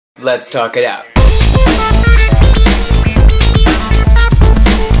Let's talk it out.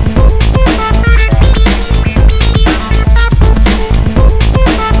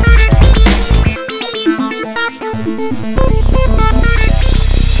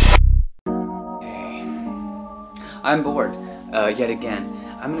 I'm bored, yet again.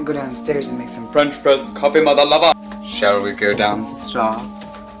 I'm gonna go downstairs and make some French press coffee, mother lover. Shall we go downstairs?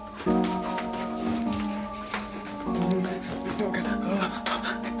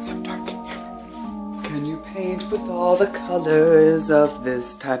 It's so dark in here. Can you paint with all the colors of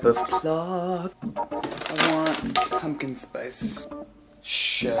this type of clock? I want pumpkin spice.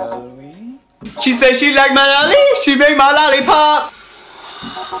 Shall we? She says she liked my lolly, she made my lollipop!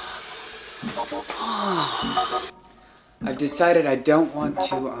 I've decided I don't want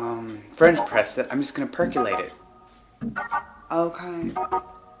to, French press it. I'm just gonna percolate it. Okay.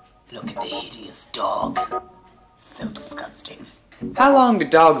 Look at the hideous dog. So disgusting. How long do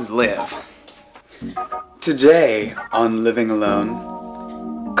dogs live? Today, on Living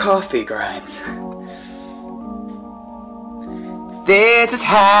Alone, coffee grinds. This is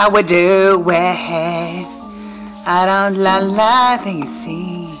how we do it. I don't like thing you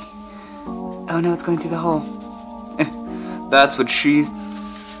see. Oh no, it's going through the hole. That's what she's...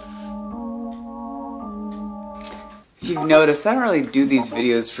 If you've noticed, I don't really do these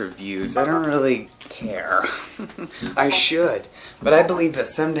videos for views. I don't really care. I should. But I believe that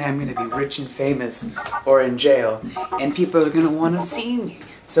someday I'm going to be rich and famous or in jail and people are going to want to see me.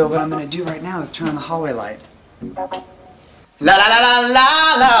 So what I'm going to do right now is turn on the hallway light. La la la la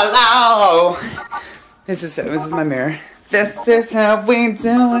la la la. This is my mirror. This is how we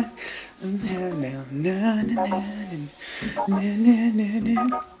do it. I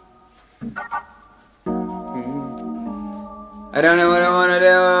don't know what I want to do.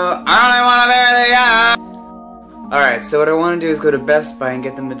 I only want to marry the guy. Alright, so what I want to do is go to Best Buy and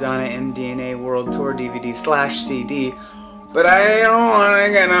get the Madonna MDNA World Tour DVD/CD, but I don't want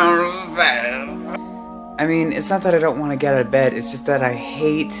to get out of bed. I mean, it's not that I don't want to get out of bed, it's just that I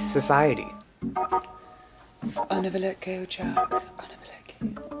hate society. I'll never let go, Jack. I'll never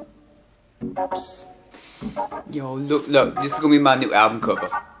let go. Oops. Yo, look, this is gonna be my new album cover.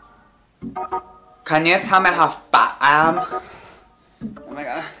 Can you tell me how fat I am? Oh my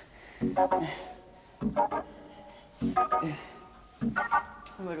god.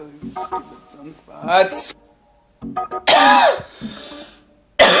 Look at these stupid sunspots.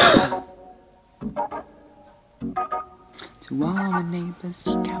 To all the neighbors,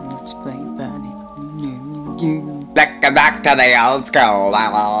 she comes play funny. Back to the old school.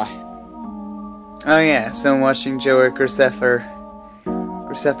 Oh yeah, so I'm watching Joey Graceffa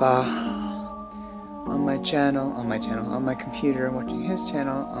on my computer. I'm watching his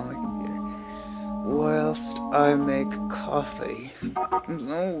channel on my computer. Whilst I make coffee. I'm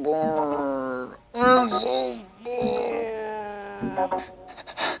so bored. I'm so bored.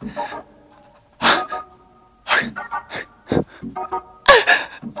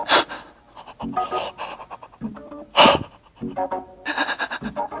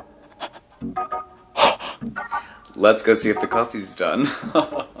 Let's go see if the coffee's done.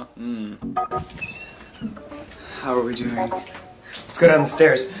 How are we doing? Let's go down the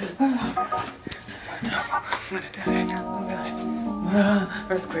stairs.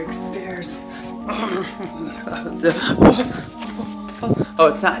 Earthquake stairs. Oh,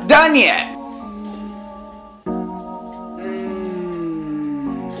 it's not done yet!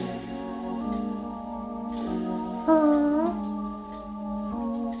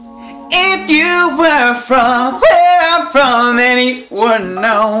 If you were from where I'm from, then you wouldn't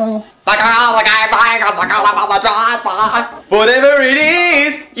know. Whatever it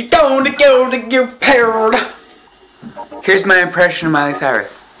is, you're gonna go to get paired. Here's my impression of Miley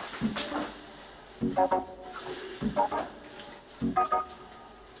Cyrus.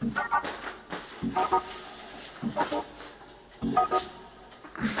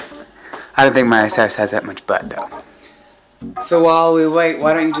 I don't think Miley Cyrus has that much butt, though. So while we wait,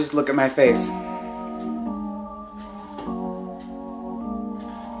 why don't you just look at my face?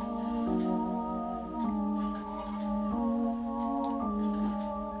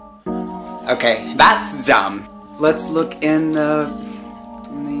 Okay, that's dumb. Let's look in the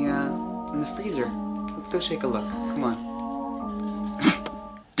freezer. Let's go take a look. Come on.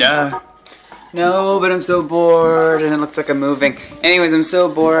 Duh. No, but I'm so bored and it looks like I'm moving. Anyways, I'm so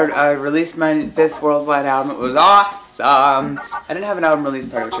bored. I released my 5th worldwide album. It was awesome. I didn't have an album release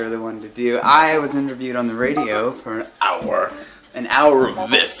party, which I really wanted to do. I was interviewed on the radio for an hour. An hour of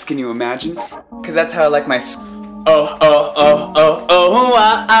this, can you imagine? Because that's how I like my... Oh,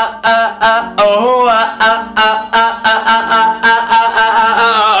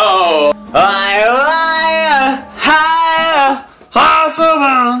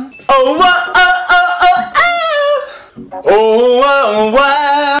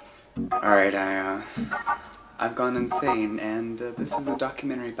 I've gone insane, and this is a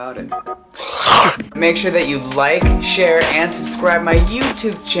documentary about it. Make sure that you like, share, and subscribe my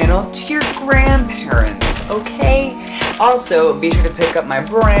YouTube channel to your grandparents, okay? Also, be sure to pick up my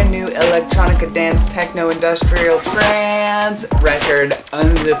brand new electronica dance techno industrial trance record,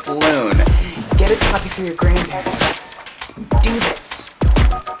 Unzipped Loon. Get a copy for your grandparents. Do this.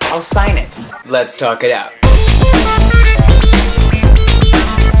 I'll sign it. Let's talk it out.